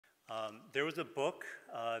There was a book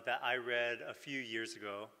that I read a few years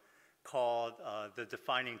ago called The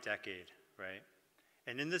Defining Decade, right?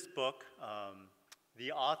 And in this book,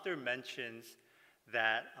 the author mentions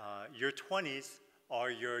that your 20s are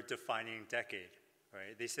your defining decade,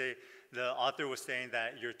 right? They say, the author was saying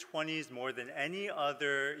that your 20s, more than any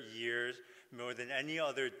other years, more than any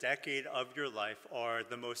other decade of your life, are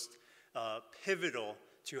the most pivotal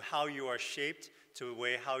to how you are shaped, to the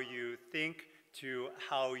way how you think, to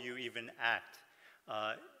how you even act.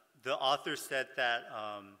 The author said that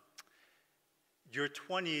your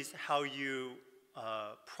 20s, how you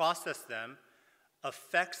process them,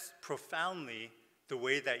 affects profoundly the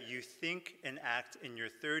way that you think and act in your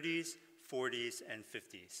 30s, 40s, and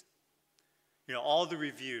 50s. You know, all the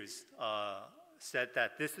reviews said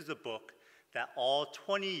that this is a book that all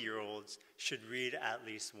 20-year-olds should read at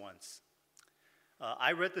least once.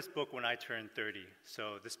 I read this book when I turned 30,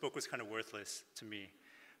 so this book was kind of worthless to me.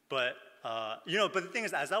 But, but the thing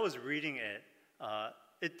is, as I was reading it,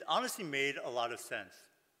 it honestly made a lot of sense.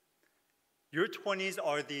 Your 20s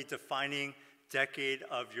are the defining decade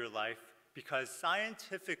of your life because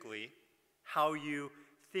scientifically, how you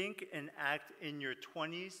think and act in your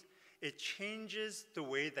 20s, it changes the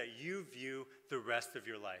way that you view the rest of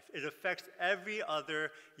your life. It affects every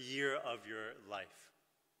other year of your life.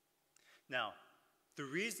 Now, the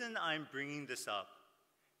reason I'm bringing this up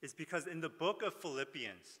is because in the book of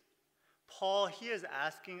Philippians, Paul, he is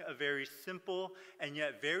asking a very simple and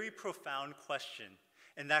yet very profound question.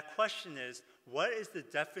 And that question is, what is the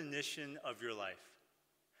definition of your life?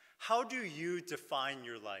 How do you define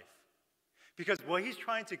your life? Because what he's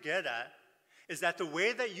trying to get at is that the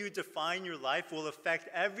way that you define your life will affect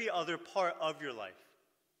every other part of your life.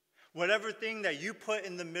 Whatever thing that you put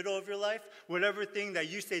in the middle of your life, whatever thing that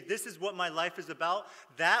you say, this is what my life is about,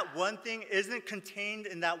 that one thing isn't contained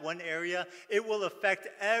in that one area. It will affect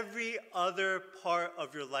every other part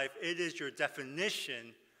of your life. It is your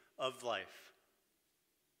definition of life.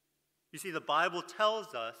 You see, the Bible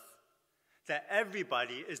tells us that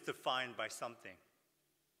everybody is defined by something.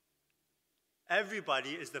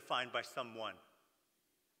 Everybody is defined by someone.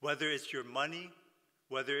 Whether it's your money,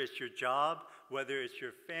 whether it's your job, whether it's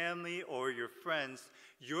your family or your friends,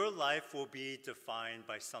 your life will be defined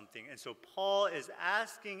by something. And so Paul is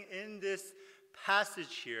asking in this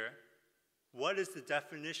passage here, what is the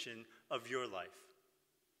definition of your life?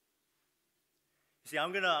 You see,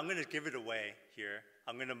 I'm gonna give it away here.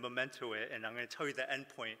 I'm gonna memento it, and I'm gonna tell you the end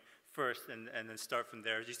point first and then start from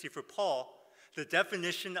there. You see, for Paul, the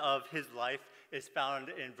definition of his life is found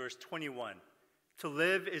in verse 21. To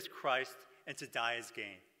live is Christ, and to die is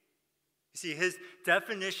gain. You see, his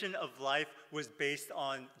definition of life was based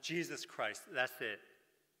on Jesus Christ. That's it.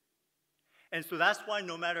 And so that's why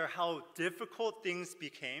no matter how difficult things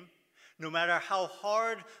became, no matter how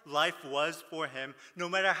hard life was for him, no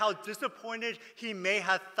matter how disappointed he may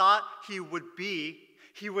have thought he would be,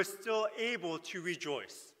 he was still able to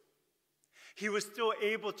rejoice. He was still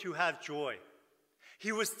able to have joy.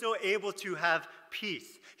 He was still able to have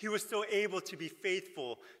peace. He was still able to be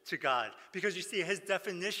faithful to God. Because you see, his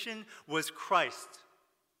definition was Christ.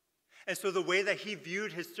 And so the way that he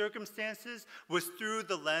viewed his circumstances was through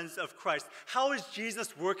the lens of Christ. How is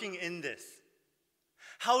Jesus working in this?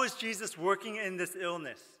 How is Jesus working in this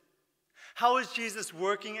illness? How is Jesus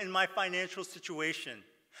working in my financial situation?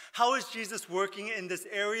 How is Jesus working in this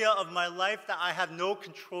area of my life that I have no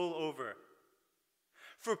control over?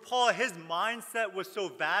 For Paul, his mindset was so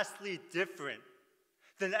vastly different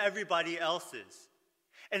than everybody else's.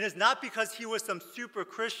 And it's not because he was some super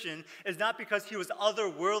Christian, it's not because he was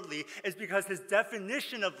otherworldly, it's because his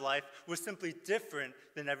definition of life was simply different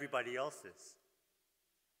than everybody else's.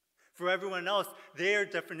 For everyone else, their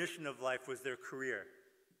definition of life was their career.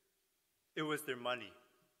 It was their money.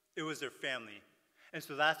 It was their family. And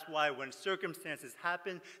so that's why when circumstances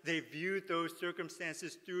happen, they viewed those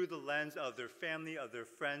circumstances through the lens of their family, of their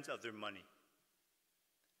friends, of their money.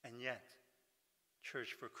 And yet,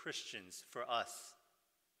 church, for Christians, for us,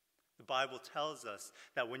 the Bible tells us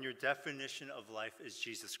that when your definition of life is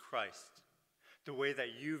Jesus Christ, the way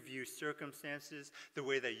that you view circumstances, the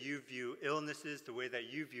way that you view illnesses, the way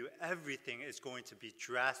that you view everything is going to be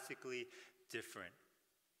drastically different.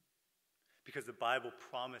 Because the Bible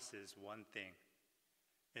promises one thing.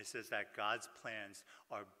 It says that God's plans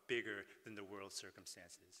are bigger than the world's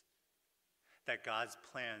circumstances. That God's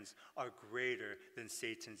plans are greater than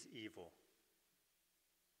Satan's evil.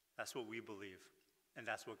 That's what we believe. And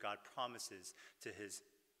that's what God promises to his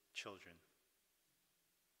children.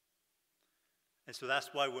 And so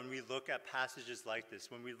that's why when we look at passages like this,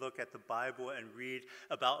 when we look at the Bible and read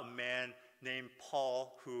about a man named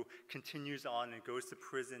Paul who continues on and goes to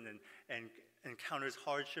prison and encounters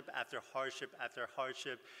hardship after hardship after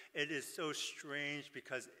hardship. It is so strange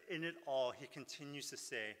because in it all, he continues to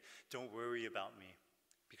say, don't worry about me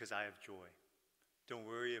because I have joy. Don't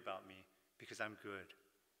worry about me because I'm good.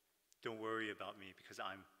 Don't worry about me because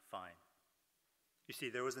I'm fine. You see,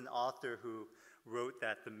 there was an author who wrote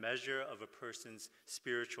that the measure of a person's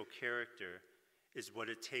spiritual character is what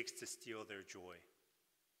it takes to steal their joy.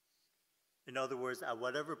 In other words, at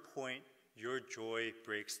whatever point your joy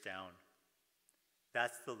breaks down,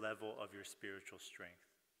 that's the level of your spiritual strength.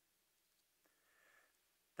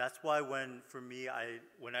 That's why when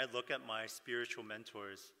I look at my spiritual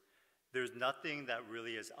mentors, there's nothing that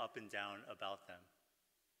really is up and down about them.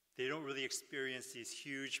 They don't really experience these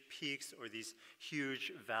huge peaks or these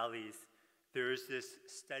huge valleys. There's this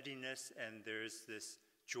steadiness and there's this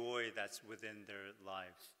joy that's within their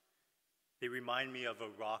lives. They remind me of a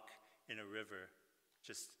rock in a river,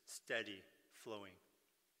 just steady, flowing.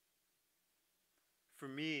 For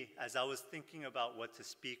me, as I was thinking about what to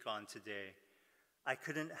speak on today, I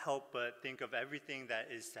couldn't help but think of everything that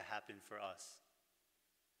is to happen for us.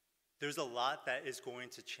 There's a lot that is going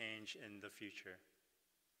to change in the future.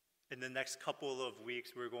 In the next couple of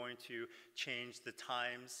weeks, we're going to change the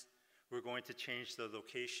times. We're going to change the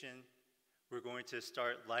location. We're going to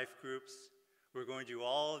start life groups. We're going to do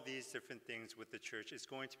all of these different things with the church. It's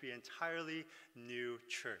going to be an entirely new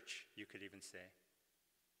church, you could even say.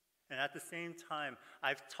 And at the same time,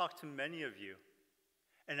 I've talked to many of you,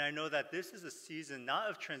 and I know that this is a season not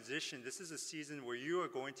of transition. This is a season where you are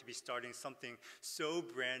going to be starting something so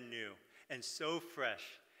brand new and so fresh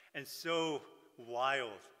and so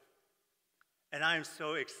wild. And I am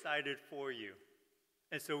so excited for you.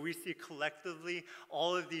 And so we see collectively,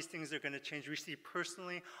 all of these things are going to change. We see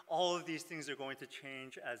personally, all of these things are going to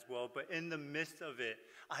change as well. But in the midst of it,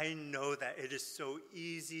 I know that it is so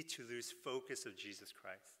easy to lose focus of Jesus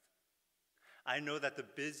Christ. I know that the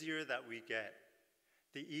busier that we get,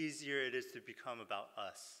 the easier it is to become about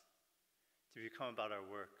us, to become about our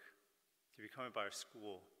work, to become about our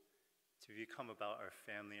school, to become about our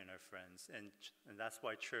family and our friends. And that's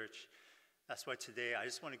why church, that's why today I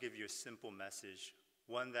just want to give you a simple message,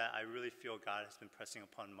 one that I really feel God has been pressing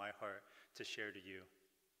upon my heart to share to you.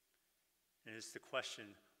 And it's the question,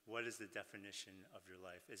 what is the definition of your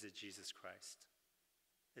life? Is it Jesus Christ?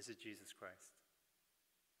 Is it Jesus Christ?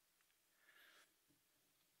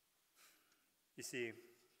 You see,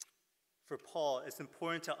 for Paul, it's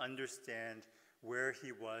important to understand where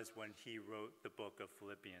he was when he wrote the book of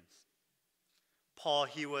Philippians. Paul,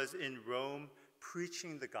 he was in Rome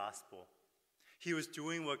preaching the gospel. He was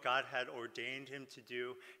doing what God had ordained him to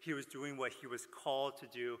do. He was doing what he was called to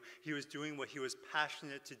do. He was doing what he was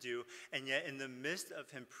passionate to do. And yet in the midst of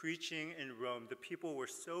him preaching in Rome, the people were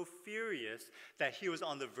so furious that he was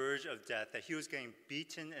on the verge of death, that he was getting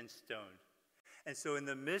beaten and stoned. And so in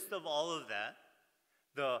the midst of all of that,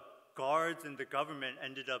 the guards and the government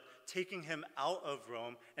ended up taking him out of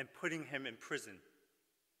Rome and putting him in prison.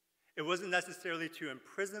 It wasn't necessarily to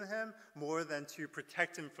imprison him more than to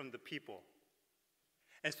protect him from the people.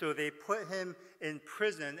 And so they put him in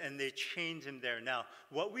prison and they chained him there. Now,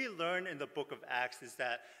 what we learn in the book of Acts is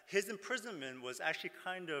that his imprisonment was actually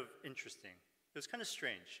kind of interesting. It was kind of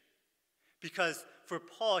strange. Because for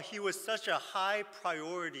Paul, he was such a high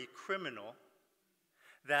priority criminal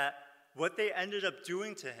that what they ended up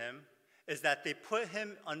doing to him is that they put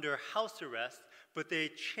him under house arrest, but they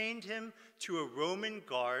chained him to a Roman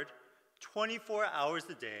guard 24 hours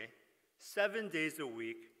a day, 7 days a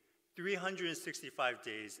week, 365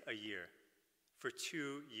 days a year for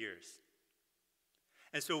 2 years.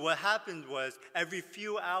 And so what happened was every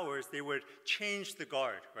few hours they would change the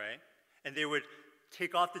guard, right? And they would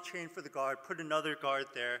take off the chain for the guard, put another guard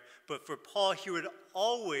there. But for Paul, he would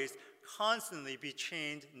always constantly be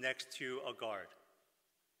chained next to a guard.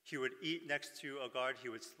 He would eat next to a guard. He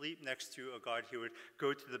would sleep next to a guard. He would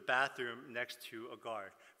go to the bathroom next to a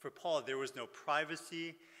guard. For Paul, there was no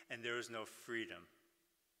privacy and there was no freedom.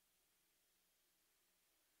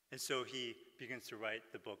 And so he begins to write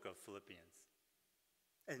the book of Philippians.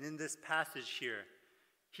 And in this passage here,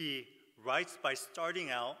 he writes by starting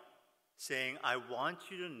out saying, I want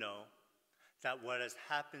you to know that what has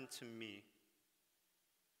happened to me.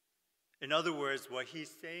 In other words, what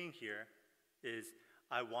he's saying here is,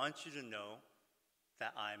 I want you to know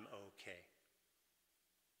that I'm okay.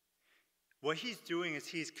 What he's doing is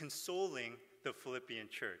he's consoling the Philippian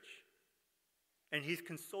church. And he's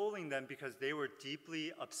consoling them because they were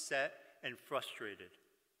deeply upset and frustrated.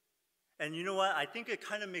 And you know what? I think it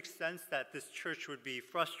kind of makes sense that this church would be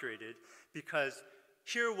frustrated because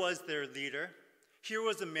here was their leader. Here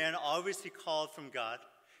was a man obviously called from God.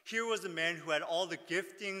 Here was a man who had all the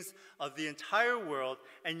giftings of the entire world,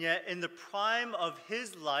 and yet in the prime of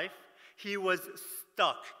his life, he was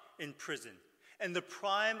stuck in prison. In the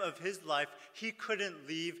prime of his life, he couldn't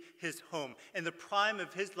leave his home. In the prime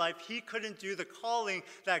of his life, he couldn't do the calling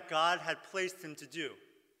that God had placed him to do.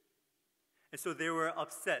 And so they were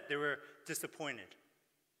upset. They were disappointed.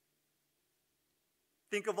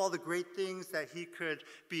 Think of all the great things that he could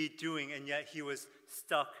be doing, and yet he was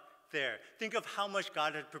stuck there. Think of how much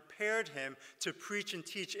God had prepared him to preach and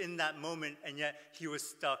teach in that moment, and yet he was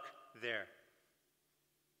stuck there.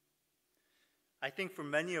 I think for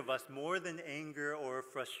many of us, more than anger or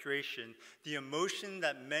frustration, the emotion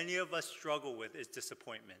that many of us struggle with is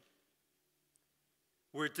disappointment.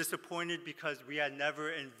 We're disappointed because we had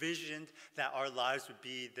never envisioned that our lives would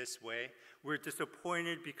be this way. We're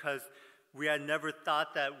disappointed because we had never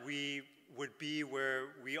thought that we would be where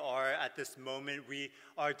we are at this moment. We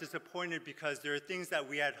are disappointed because there are things that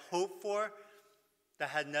we had hoped for that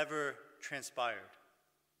had never transpired.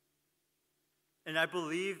 And I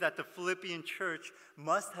believe that the Philippian church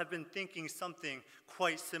must have been thinking something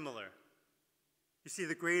quite similar. You see,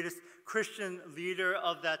 the greatest Christian leader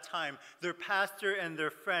of that time, their pastor and their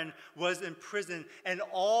friend, was in prison, and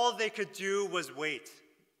all they could do was wait.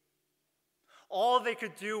 All they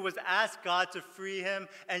could do was ask God to free him,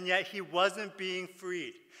 and yet he wasn't being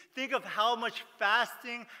freed. Think of how much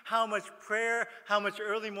fasting, how much prayer, how much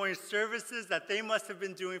early morning services that they must have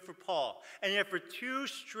been doing for Paul. And yet for 2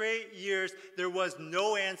 straight years, there was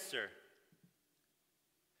no answer.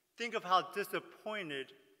 Think of how disappointed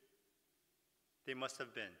they must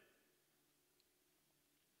have been.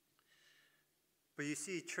 But you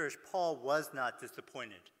see, church, Paul was not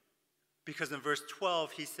disappointed. Because in verse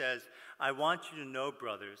 12, he says, I want you to know,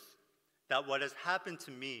 brothers, that what has happened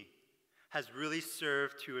to me has really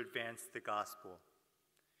served to advance the gospel.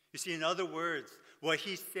 You see, in other words, what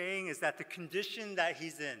he's saying is that the condition that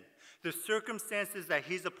he's in, the circumstances that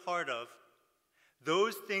he's a part of,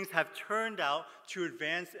 those things have turned out to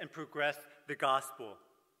advance and progress the gospel.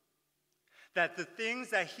 That the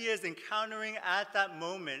things that he is encountering at that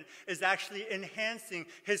moment is actually enhancing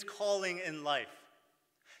his calling in life.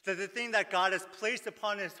 That the thing that God has placed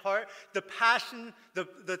upon his heart, the passion,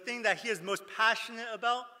 the thing that he is most passionate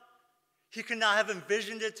about, he could not have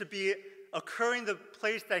envisioned it to be occurring the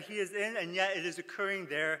place that he is in, and yet it is occurring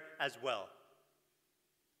there as well.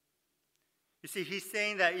 You see, he's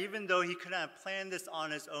saying that even though he could not have planned this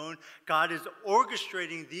on his own, God is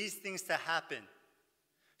orchestrating these things to happen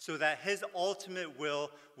so that his ultimate will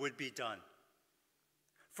would be done.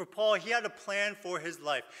 For Paul, he had a plan for his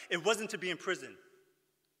life. It wasn't to be in prison.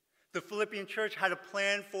 The Philippian church had a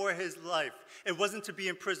plan for his life. It wasn't to be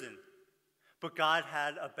in prison. But God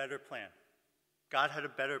had a better plan. God had a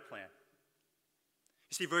better plan.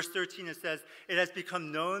 You see, verse 13, it says, it has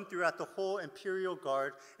become known throughout the whole imperial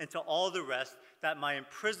guard and to all the rest that my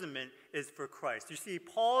imprisonment is for Christ. You see,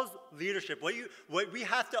 Paul's leadership, what we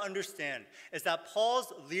have to understand is that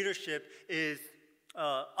Paul's leadership is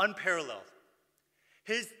unparalleled.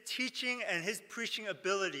 His teaching and his preaching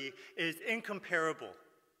ability is incomparable.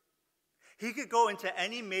 He could go into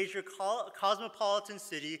any major cosmopolitan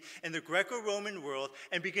city in the Greco-Roman world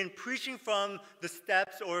and begin preaching from the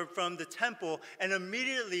steps or from the temple, and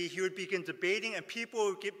immediately he would begin debating and people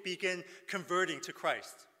would begin converting to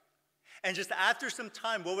Christ. And just after some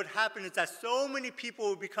time, what would happen is that so many people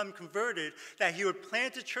would become converted that he would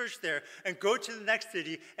plant a church there and go to the next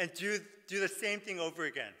city and do the same thing over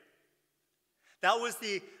again. That was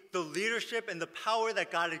the leadership and the power that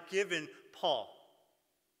God had given Paul.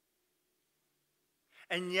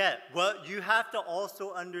 And yet, what you have to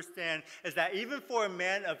also understand is that even for a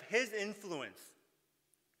man of his influence,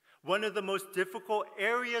 one of the most difficult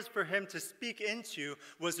areas for him to speak into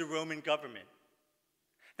was the Roman government.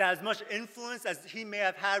 That as much influence as he may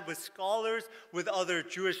have had with scholars, with other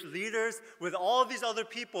Jewish leaders, with all these other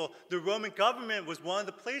people, the Roman government was one of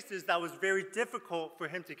the places that was very difficult for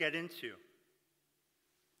him to get into.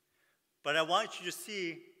 But I want you to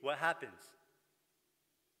see what happens.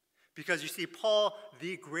 Because you see, Paul,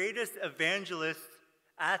 the greatest evangelist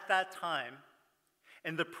at that time,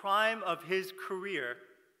 in the prime of his career,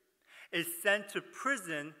 is sent to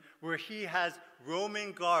prison where he has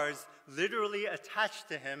Roman guards literally attached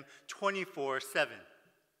to him 24/7.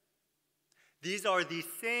 These are the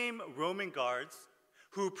same Roman guards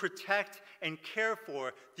who protect and care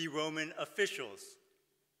for the Roman officials.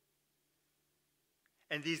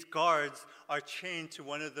 And these guards are chained to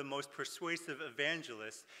one of the most persuasive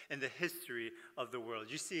evangelists in the history of the world.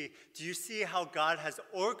 Do you see how God has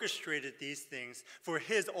orchestrated these things for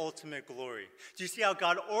his ultimate glory? Do you see how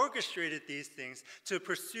God orchestrated these things to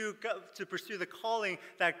pursue the calling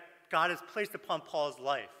that God has placed upon Paul's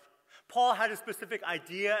life? Paul had a specific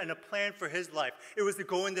idea and a plan for his life. It was to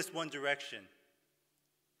go in this one direction.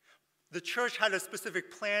 The church had a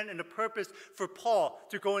specific plan and a purpose for Paul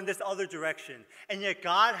to go in this other direction. And yet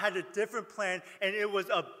God had a different plan, and it was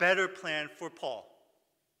a better plan for Paul.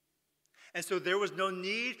 And so there was no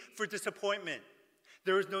need for disappointment.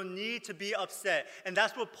 There was no need to be upset. And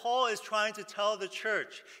that's what Paul is trying to tell the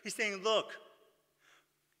church. He's saying, look,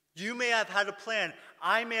 you may have had a plan,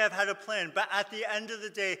 I may have had a plan, but at the end of the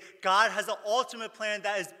day, God has an ultimate plan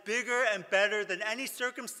that is bigger and better than any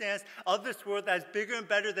circumstance of this world, that is bigger and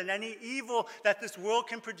better than any evil that this world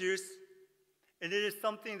can produce. And it is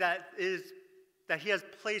something that he has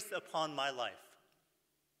placed upon my life.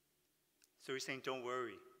 So he's saying, don't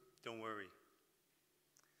worry, don't worry.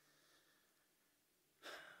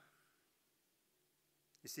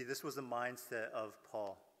 You see, this was the mindset of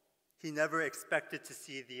Paul. He never expected to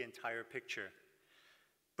see the entire picture,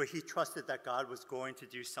 but he trusted that God was going to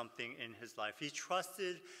do something in his life. He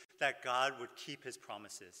trusted that God would keep his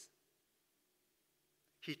promises.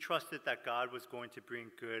 He trusted that God was going to bring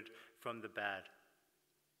good from the bad.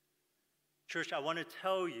 Church, I want to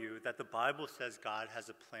tell you that the Bible says God has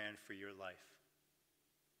a plan for your life.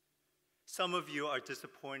 Some of you are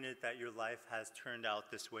disappointed that your life has turned out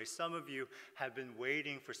this way. Some of you have been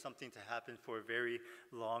waiting for something to happen for a very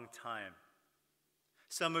long time.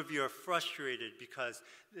 Some of you are frustrated because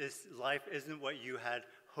this life isn't what you had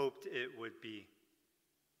hoped it would be.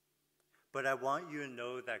 But I want you to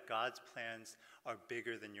know that God's plans are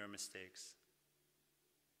bigger than your mistakes.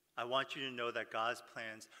 I want you to know that God's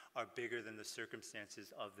plans are bigger than the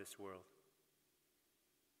circumstances of this world.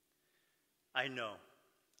 I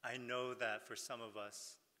know that for some of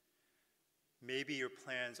us, maybe your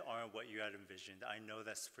plans aren't what you had envisioned. I know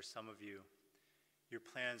that for some of you, your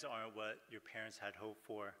plans aren't what your parents had hoped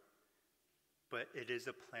for. But it is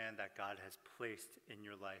a plan that God has placed in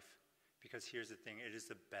your life. Because here's the thing, it is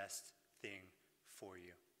the best thing for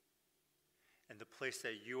you. And the place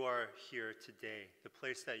that you are here today, the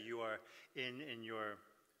place that you are in your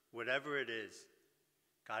whatever it is,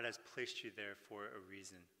 God has placed you there for a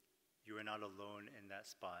reason. You are not alone in that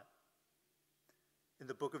spot. In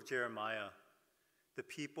the book of Jeremiah, the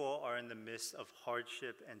people are in the midst of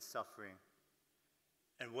hardship and suffering.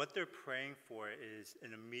 And what they're praying for is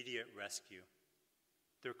an immediate rescue.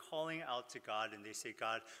 They're calling out to God and they say,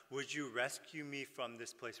 God, would you rescue me from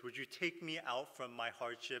this place? Would you take me out from my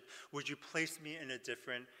hardship? Would you place me in a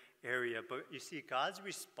different area? But you see, God's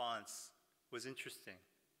response was interesting.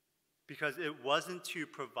 Because it wasn't to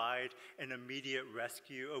provide an immediate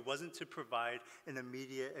rescue. It wasn't to provide an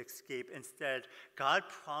immediate escape. Instead, God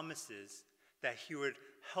promises that he would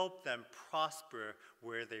help them prosper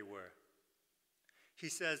where they were. He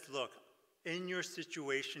says, look, in your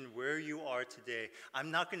situation where you are today,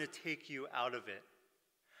 I'm not going to take you out of it.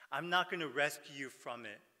 I'm not going to rescue you from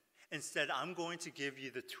it. Instead, I'm going to give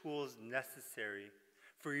you the tools necessary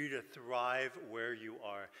for you to thrive where you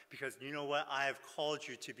are. Because you know what? I have called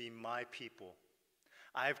you to be my people.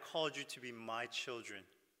 I have called you to be my children.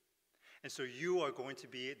 And so you are going to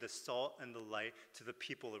be the salt and the light to the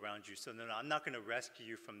people around you. So no, I'm not going to rescue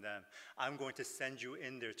you from them. I'm going to send you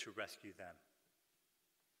in there to rescue them.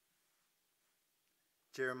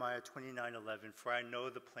 Jeremiah 29:11, for I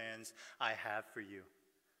know the plans I have for you.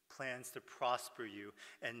 Plans to prosper you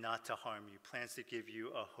and not to harm you. Plans to give you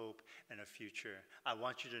a hope and a future. I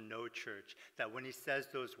want you to know, church, that when he says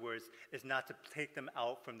those words, it's not to take them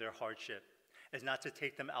out from their hardship. It's not to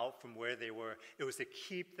take them out from where they were. It was to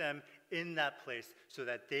keep them in that place so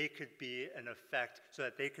that they could be an effect, so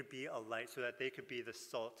that they could be a light, so that they could be the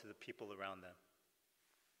salt to the people around them.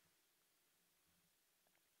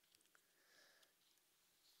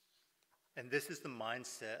 And this is the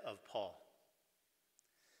mindset of Paul.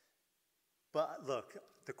 But look,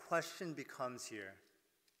 the question becomes here,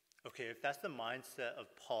 okay, if that's the mindset of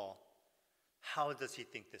Paul, how does he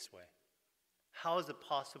think this way? How is it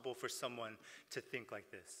possible for someone to think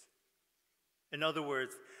like this? In other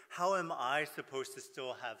words, how am I supposed to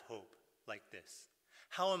still have hope like this?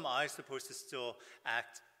 How am I supposed to still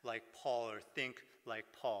act like Paul or think like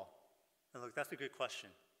Paul? And look, that's a good question.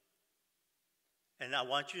 And I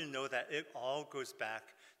want you to know that it all goes back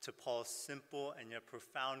to Paul's simple and yet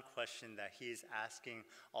profound question that he is asking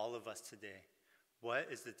all of us today. What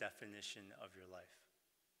is the definition of your life?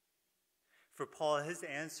 For Paul, his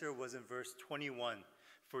answer was in verse 21.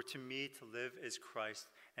 For to me, to live is Christ,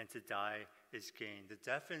 and to die is gain. The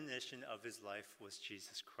definition of his life was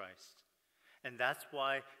Jesus Christ. And that's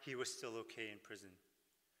why he was still okay in prison.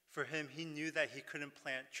 For him, he knew that he couldn't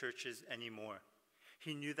plant churches anymore.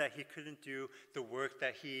 He knew that he couldn't do the work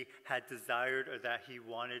that he had desired or that he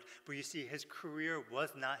wanted. But you see, his career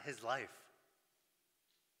was not his life.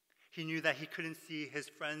 He knew that he couldn't see his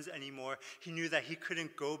friends anymore. He knew that he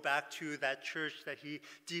couldn't go back to that church that he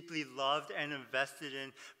deeply loved and invested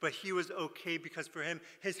in. But he was okay because for him,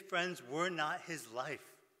 his friends were not his life.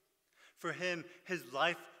 For him, his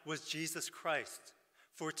life was Jesus Christ.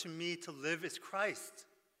 For to me, to live is Christ,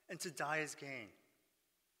 and to die is gain.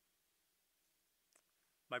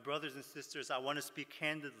 My brothers and sisters, I want to speak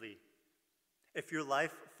candidly. If your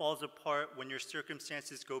life falls apart when your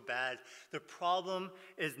circumstances go bad, the problem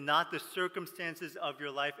is not the circumstances of your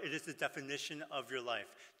life, it is the definition of your life.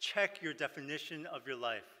 Check your definition of your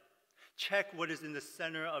life. Check what is in the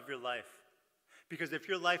center of your life. Because if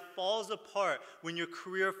your life falls apart, when your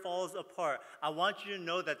career falls apart, I want you to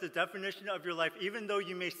know that the definition of your life, even though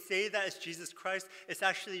you may say that it's Jesus Christ, it's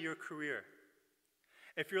actually your career.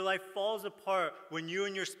 If your life falls apart when you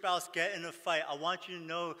and your spouse get in a fight, I want you to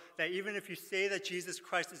know that even if you say that Jesus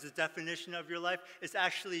Christ is the definition of your life, it's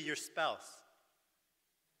actually your spouse.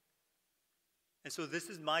 And so this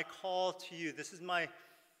is my call to you. This is my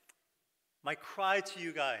cry to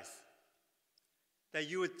you guys, that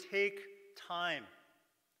you would take time,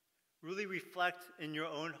 really reflect in your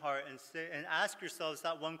own heart and ask yourselves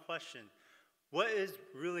that one question: what is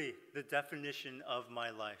really the definition of my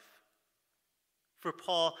life? For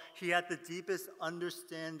Paul, he had the deepest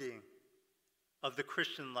understanding of the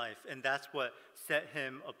Christian life, and that's what set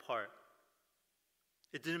him apart.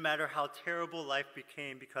 It didn't matter how terrible life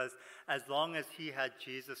became, because as long as he had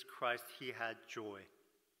Jesus Christ, he had joy.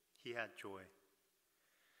 He had joy.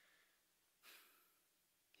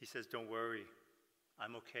 He says, don't worry,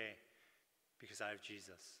 I'm okay, because I have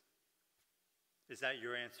Jesus. Is that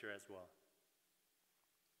your answer as well?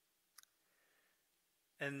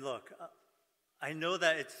 And look, I know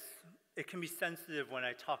that it can be sensitive when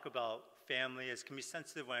I talk about family. It can be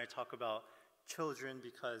sensitive when I talk about children,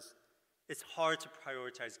 because it's hard to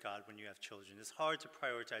prioritize God when you have children. It's hard to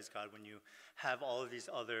prioritize God when you have all of these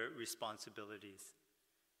other responsibilities.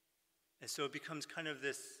 And so it becomes kind of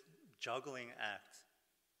this juggling act.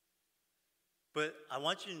 But I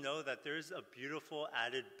want you to know that there's a beautiful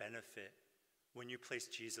added benefit when you place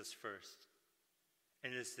Jesus first.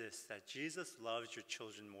 And it's this, that Jesus loves your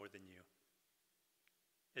children more than you.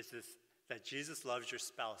 It's this, that Jesus loves your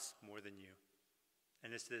spouse more than you.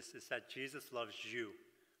 And it's that Jesus loves you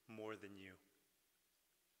more than you.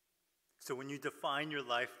 So when you define your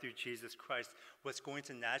life through Jesus Christ, what's going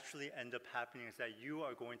to naturally end up happening is that you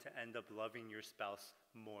are going to end up loving your spouse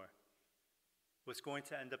more. What's going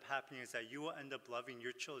to end up happening is that you will end up loving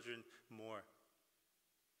your children more.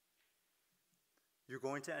 You're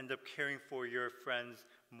going to end up caring for your friends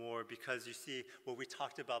more, because you see, what we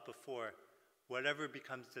talked about before, whatever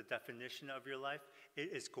becomes the definition of your life, it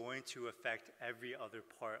is going to affect every other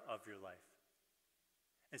part of your life.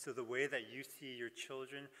 And so the way that you see your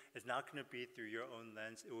children is not going to be through your own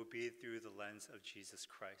lens. It will be through the lens of Jesus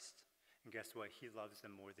Christ. And guess what? He loves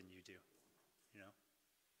them more than you do. You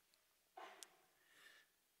know?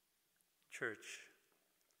 Church,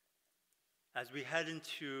 as we head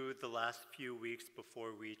into the last few weeks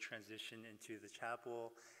before we transition into the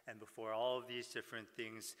chapel and before all of these different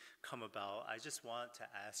things come about, I just want to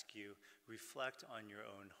ask you, reflect on your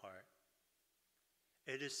own heart.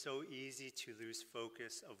 It is so easy to lose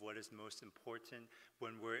focus of what is most important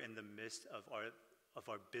when we're in the midst of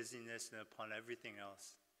our busyness and upon everything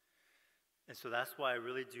else. And so that's why I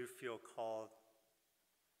really do feel called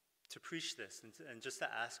to preach this and just to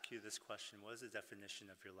ask you this question: what is the definition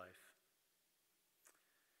of your life?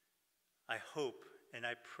 I hope and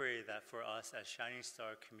I pray that for us as Shining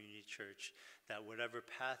Star Community Church, that whatever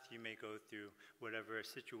path you may go through, whatever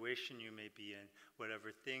situation you may be in,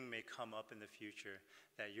 whatever thing may come up in the future,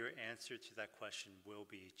 that your answer to that question will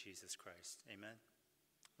be Jesus Christ. Amen?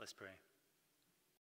 Let's pray.